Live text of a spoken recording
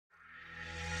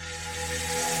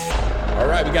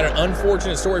right, we got an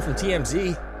unfortunate story from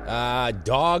TMZ.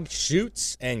 Dog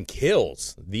shoots and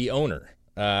kills the owner.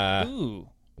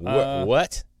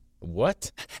 What?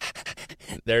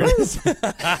 There it is.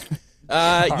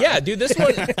 Yeah, dude, this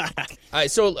one.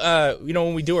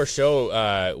 When we do our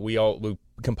show, we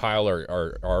compile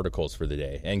our articles for the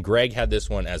day, and Greg had this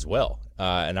one as well.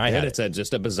 And I had it's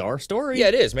just a bizarre story. Yeah,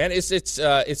 it is, man.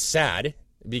 It's sad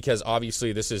because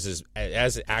obviously this is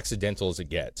as accidental as it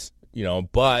gets,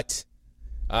 But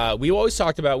we always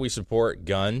talked about we support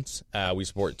guns, we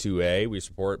support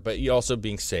 2A, but you also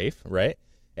being safe, right?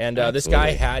 And this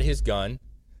guy had his gun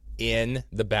in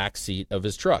the back seat of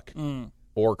his truck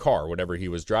or car, whatever he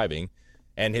was driving,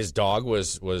 and his dog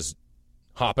was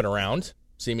hopping around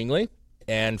seemingly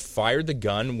and fired the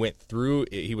gun, went through.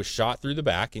 He was shot through the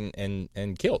back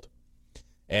and killed.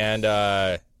 And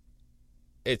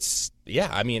it's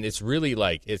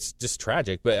really it's just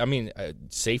tragic. But I mean,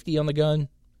 safety on the gun,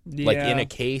 like in a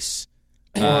case.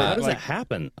 How does that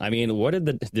happen? I mean,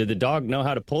 did the dog know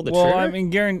how to pull the trigger? Well, I mean,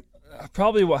 Garen,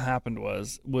 probably what happened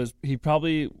was he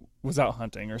probably was out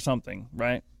hunting or something,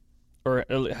 right? Or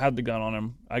had the gun on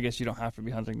him. I guess you don't have to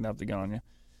be hunting to have the gun on you.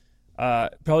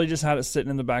 Probably just had it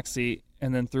sitting in the back seat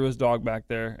and then threw his dog back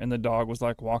there, and the dog was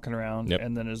like walking around,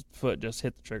 and then his foot just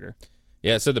hit the trigger.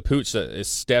 Yeah, so the pooch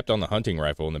stepped on the hunting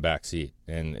rifle in the back seat,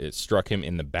 and it struck him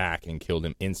in the back and killed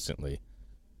him instantly.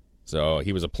 So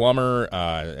he was a plumber.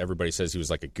 Everybody says he was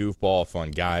like a goofball,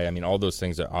 fun guy. I mean, all those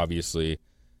things that obviously,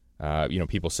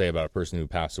 people say about a person who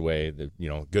passed away,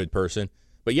 good person.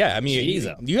 But yeah, I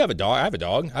mean, you have a dog. I have a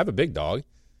dog. I have a big dog.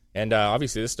 And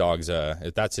obviously, this dog's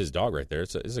if that's his dog right there,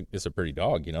 it's a pretty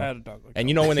dog, I had a dog like and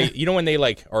that. when they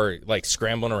like are like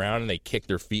scrambling around and they kick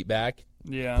their feet back,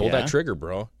 pull that trigger,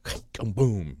 bro,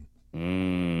 boom.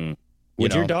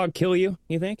 Would your dog kill you?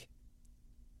 You think?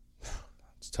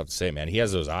 It's tough to say, man. He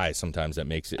has those eyes sometimes that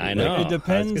makes it. I know. It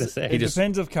depends. It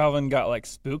depends if Calvin got like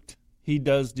spooked. He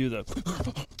does do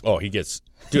the. Oh, he gets.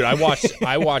 Dude, I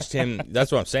watched him.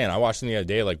 That's what I'm saying. I watched him the other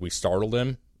day. Like we startled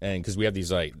him. And because we have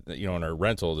these, in our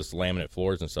rental, this laminate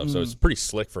floors and stuff, so it's pretty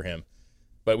slick for him.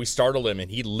 But we startled him, and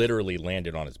he literally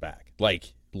landed on his back,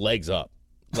 like legs up,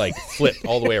 like flipped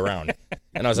all the way around.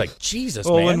 And I was like, Jesus,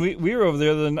 man. Well, when we were over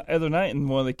there the other night, and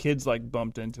one of the kids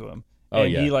bumped into him, and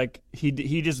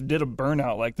he just did a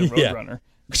burnout like the Roadrunner.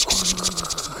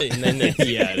 And then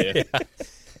dude.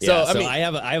 So I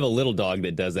have a little dog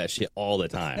that does that shit all the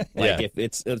time. Like if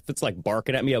it's like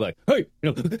barking at me, I'm like, hey,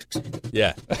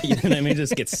 yeah, you know what I mean?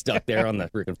 Just get stuck there on the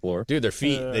freaking floor. Dude, their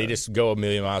feet they just go a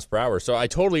million miles per hour. So I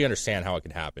totally understand how it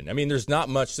could happen. I mean, there's not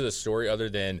much to the story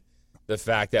other than the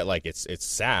fact that it's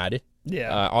sad.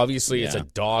 Yeah, obviously it's a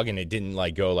dog, and it didn't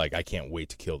go I can't wait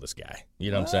to kill this guy. You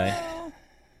know what I'm saying?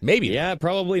 Maybe. Yeah, it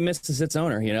probably misses its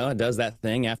owner. It does that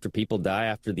thing after people die,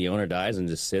 after the owner dies, and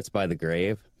just sits by the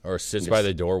grave. Or sits by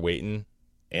the door waiting.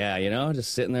 Yeah,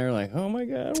 just sitting there like, oh my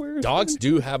God, where's dogs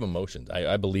do have emotions.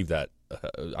 I believe that.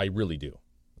 I really do.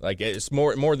 It's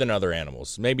more than other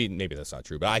animals. Maybe that's not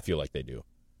true, but I feel like they do.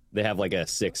 They have like a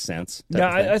sixth sense.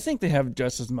 Yeah, I think they have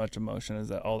just as much emotion as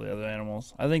all the other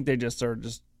animals. I think they just are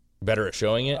better at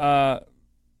showing it.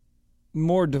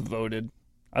 More devoted.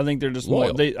 I think they're just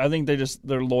loyal.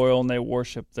 They're loyal and they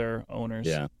worship their owners.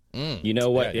 Yeah. You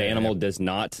know what animal does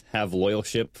not have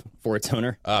loyalship for its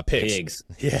owner? Pigs.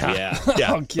 Yeah.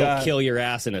 Oh, They'll kill your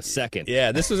ass in a second.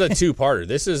 Yeah, this was a two-parter.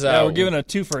 This is we're giving a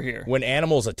twofer here. When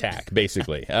animals attack,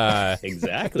 basically.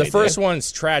 Exactly. The first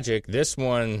one's tragic. This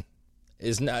one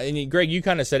is not. And Greg, you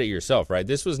kind of said it yourself, right?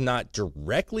 This was not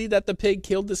directly that the pig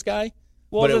killed this guy.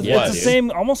 Well, but it's the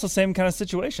same, almost the same kind of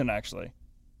situation, actually.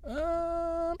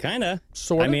 Kind of.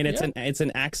 Sort of. I mean, it's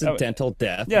an accidental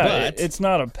death. Yeah, but it's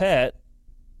not a pet.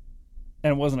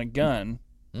 And it wasn't a gun.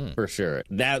 For sure.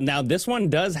 Now, this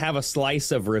one does have a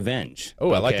slice of revenge.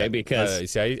 Oh, I like that. Because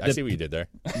I see what you did there.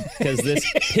 Because this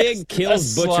pig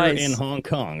kills Butcher in Hong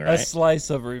Kong, right? A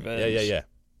slice of revenge. Yeah.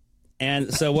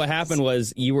 And so what happened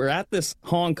was you were at this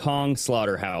Hong Kong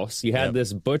slaughterhouse. You had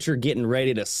this butcher getting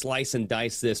ready to slice and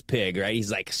dice this pig, right?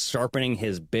 He's sharpening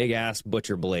his big-ass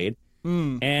butcher blade.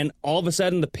 And all of a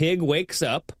sudden, the pig wakes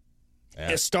up.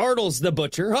 It startles the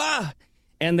butcher.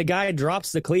 And the guy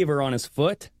drops the cleaver on his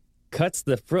foot, cuts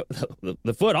the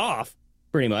foot off,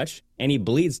 pretty much, and he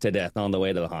bleeds to death on the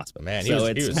way to the hospital. Man,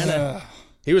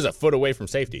 he was a foot away from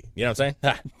safety. You know what I'm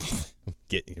saying?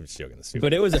 He was joking.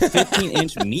 But it was a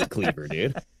 15-inch meat cleaver,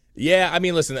 dude. Yeah, I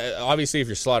mean, listen, obviously if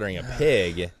you're slaughtering a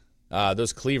pig,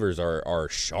 those cleavers are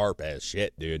sharp as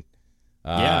shit, dude.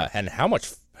 And how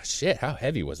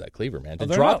heavy was that cleaver, man?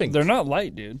 They're not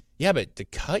light, dude. Yeah, but to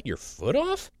cut your foot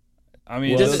off? I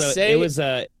mean, Does it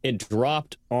say- it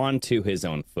dropped onto his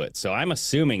own foot. So I'm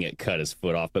assuming it cut his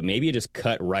foot off, but maybe it just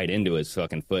cut right into his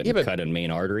fucking foot and cut a main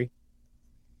artary.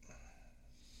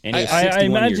 And he was I 61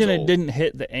 imagine years it old. didn't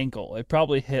hit the ankle. It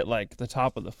probably hit like the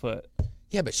top of the foot.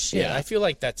 Yeah, but shit, Yeah. I feel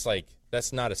like that's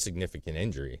not a significant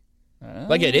injury.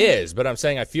 Like it is, but I'm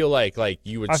saying I feel like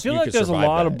you would. I feel you like could there's a survive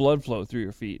lot that. of blood flow through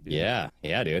your feet. Dude. Yeah,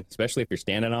 dude. Especially if you're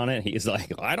standing on it. He's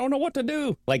like, I don't know what to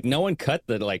do. Like, no one cut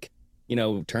the,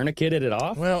 tourniqueted it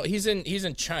off. Well, he's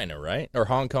in China, right? Or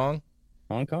Hong Kong?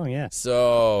 Hong Kong, yeah.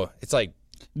 So it's like,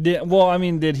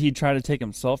 Did he try to take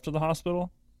himself to the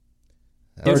hospital?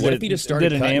 Dude, Or what if he just started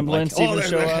did an cutting, ambulance like, even there's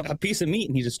show up? a piece of meat,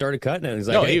 and he just started cutting it. He's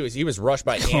like, no, hey. he was rushed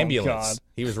by ambulance. God.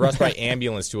 He was rushed by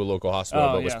ambulance to a local hospital,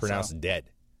 Oh, but was yeah, pronounced dead.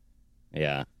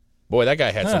 Yeah. Boy, that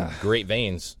guy had some great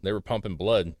veins. They were pumping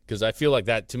blood because I feel like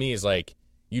that to me is like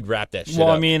you'd wrap that shit Well,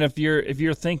 up. I mean, if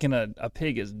you're thinking a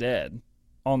pig is dead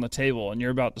on the table and you're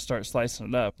about to start slicing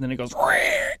it up, and then it goes,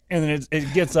 and then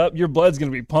it gets up, your blood's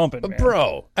gonna be pumping, man.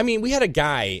 Bro, I mean, we had a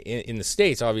guy in the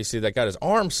States, obviously, that got his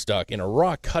arm stuck in a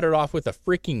rock, cut it off with a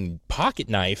freaking pocket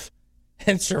knife,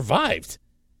 and survived.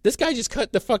 This guy just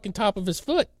cut the fucking top of his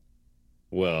foot.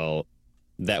 Well,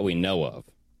 that we know of.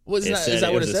 Is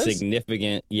that what it says?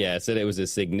 It said it was a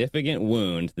significant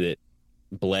wound that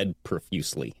bled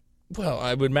profusely. Well,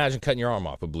 I would imagine cutting your arm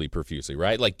off would bleed profusely,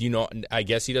 right? Like, I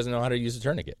guess he doesn't know how to use a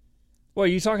tourniquet. Well,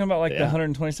 you talking about the Yeah.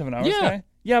 127 hours Yeah. guy?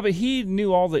 Yeah, but he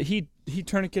knew all that. He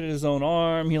tourniqueted his own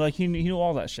arm. He knew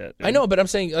all that shit. Dude. I know, but I'm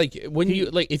saying, like,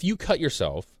 if you cut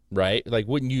yourself, right? Like,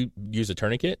 wouldn't you use a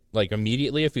tournament, like,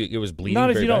 immediately if it was bleeding?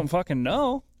 Not if very you bad? don't fucking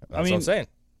know. That's what I'm saying.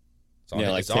 It's on,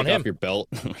 Yeah, like it's take on him. off your belt.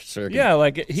 Sure. Yeah,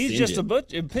 like he's Singe just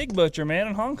it. a pig butcher, man,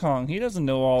 in Hong Kong. He doesn't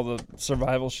know all the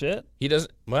survival shit. He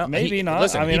doesn't. Well, Maybe not.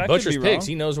 Listen, I mean, he I could butchers be pigs. wrong.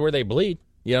 He knows where they bleed.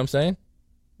 You know what I'm saying?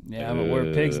 Yeah, but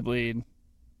where pigs bleed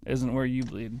isn't where you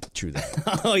bleed. True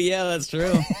that. Oh, yeah, that's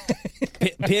true.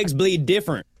 Pigs bleed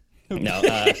different. No.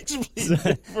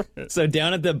 So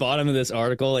down at the bottom of this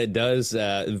article, it does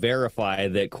verify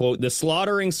that, quote, the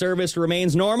slaughtering service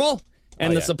remains normal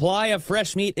and the supply of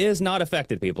fresh meat is not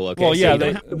affected, people. Okay, Well, so yeah, you they-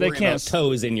 don't have to they worry can't about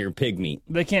toes in your pig meat.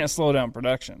 They can't slow down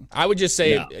production. I would just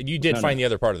say No. you did No, find no. the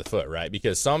other part of the foot, right?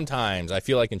 Because sometimes I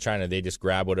feel like in China they just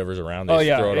grab whatever's around. They Oh just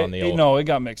yeah, throw it on the old. no, it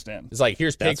got mixed in. It's like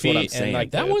here's pig That's what I'm feet, and saying,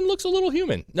 like that dude. one looks a little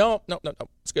human. No,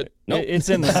 it's good. Nope. It's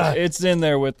in it's in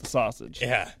there with the sausage.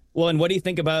 Yeah. Well, and what do you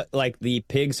think about, like, the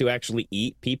pigs who actually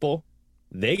eat people?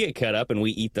 They get cut up, and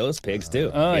we eat those pigs,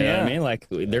 too. Oh, you know yeah. what I mean? Like,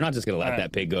 they're not just going to let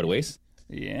that pig go to waste.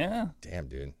 Yeah. Damn,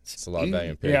 dude, it's a lot of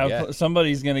value in pig. Yeah, Yeah.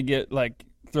 somebody's gonna get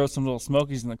throw some little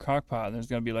smokies in the crock pot, and there's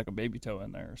gonna be like a baby toe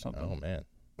in there or something. Oh man.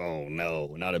 Oh,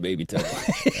 no, not a baby toe.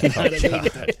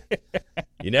 God.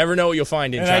 You never know what you'll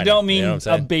find in And China. I don't mean you know what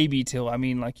I'm a saying? baby toe. I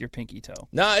mean like your pinky toe.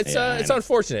 No, it's Yeah, it's I know.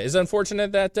 unfortunate. It's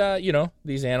unfortunate that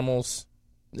these animals.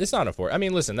 It's not unfortunate. I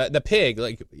mean, listen, the pig,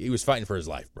 like, he was fighting for his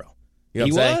life, bro. You know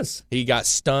He what I'm saying? was. He got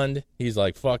stunned. He's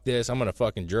like, "Fuck this! I'm gonna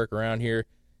fucking jerk around here,"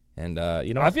 and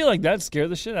I feel like that'd scare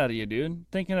the shit out of you, dude.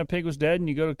 Thinking a pig was dead and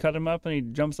you go to cut him up and he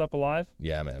jumps up alive.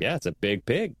 yeah, man. Yeah, it's a big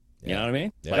pig. You know what I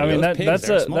mean? Yeah. Like, I mean those pigs, that's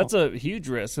they're small. that's a huge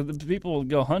risk. So the people will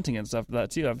go hunting and stuff for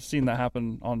that too. I've seen that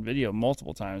happen on video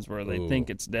multiple times where they Ooh. think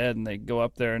it's dead and they go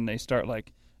up there and they start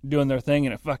like doing their thing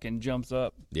and it fucking jumps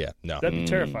up. Yeah, no, That'd be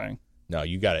terrifying. no,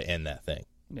 you got to end that thing.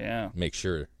 Yeah. Make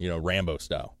sure, Rambo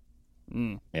style.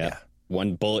 Yeah.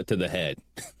 One bullet to the head.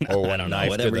 Or I one don't know, knife to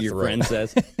whatever the your throat. friend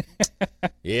says.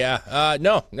 Yeah,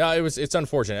 no, it's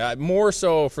unfortunate. More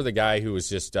so for the guy who was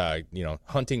just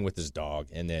hunting with his dog,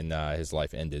 and then his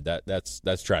life ended.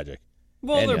 That's tragic.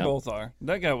 Well, And- they both are.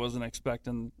 That guy wasn't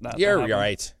expecting that. to You're happen.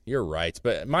 right. You're right.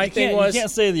 But my You thing can't, was, you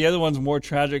can't say the other one's more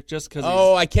tragic just because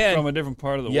oh, I can. from a different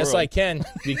part of the Yes, world. I can,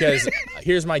 because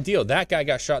here's my deal. That guy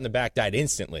got shot in the back, died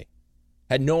instantly.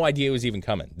 Had no idea it was even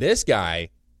coming. This guy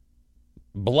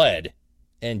bled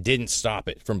and didn't stop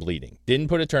it from bleeding. Didn't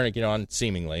put a tourniquet on,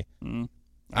 seemingly.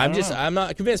 I'm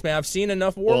not convinced, man. I've seen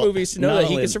enough war Well, movies to know not that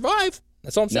he only- could survive.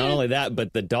 That's all I'm saying. Not only that,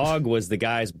 but the dog was the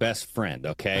guy's best friend,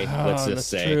 okay? Let's that's just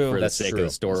say, true. for the That's sake true. of the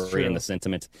That's story true. and the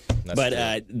sentiment. That's But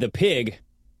true. the pig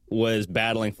was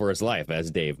battling for his life, as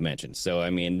Dave mentioned. So,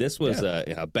 I mean, this was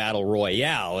a battle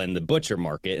royale in the butcher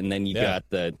market, and then you got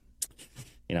the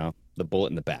bullet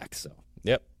in the back, so.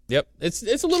 Yep. It's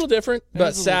a little different,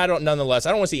 but sad nonetheless. I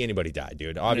don't want to see anybody die,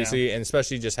 dude. Obviously, and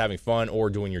especially just having fun or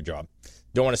doing your job.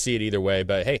 Don't want to see it either way.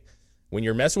 But hey, when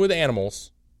you're messing with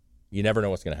animals, you never know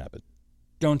what's going to happen.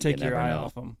 Don't take You your never eye know.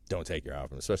 off them. Don't take your eye off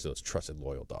them, especially those trusted,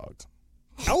 loyal dogs.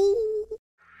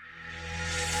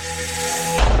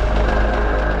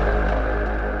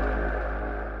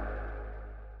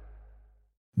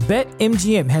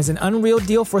 BetMGM has an unreal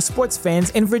deal for sports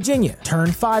fans in Virginia. Turn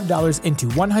 $5 into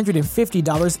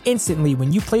 $150 instantly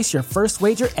when you place your first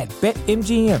wager at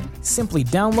BetMGM. Simply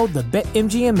download the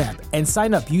BetMGM app and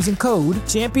sign up using code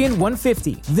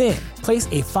Champion150. Then, place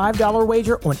a $5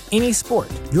 wager on any sport.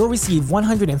 You'll receive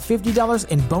 $150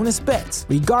 in bonus bets,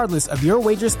 regardless of your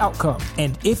wager's outcome.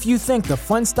 And if you think the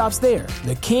fun stops there,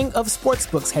 the King of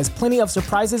Sportsbooks has plenty of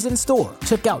surprises in store.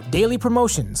 Check out daily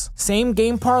promotions,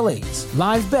 same-game parlays,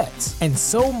 live bets, and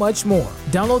so much more.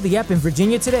 Download the app in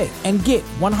Virginia today and get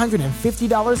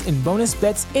 $150 in bonus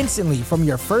bets instantly from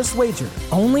your first wager.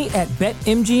 Only at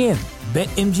BetMGM.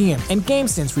 BetMGM and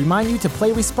GameSense remind you to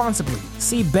play responsibly.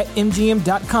 See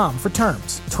BetMGM.com for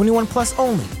terms. 21 plus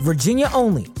only. Virginia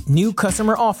only. New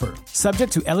customer offer.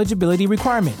 Subject to eligibility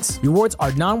requirements. Rewards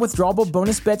are non-withdrawable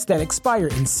bonus bets that expire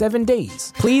in 7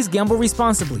 days. Please gamble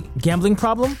responsibly. Gambling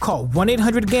problem? Call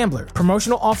 1-800-GAMBLER.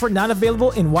 Promotional offer not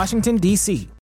available in Washington, D.C.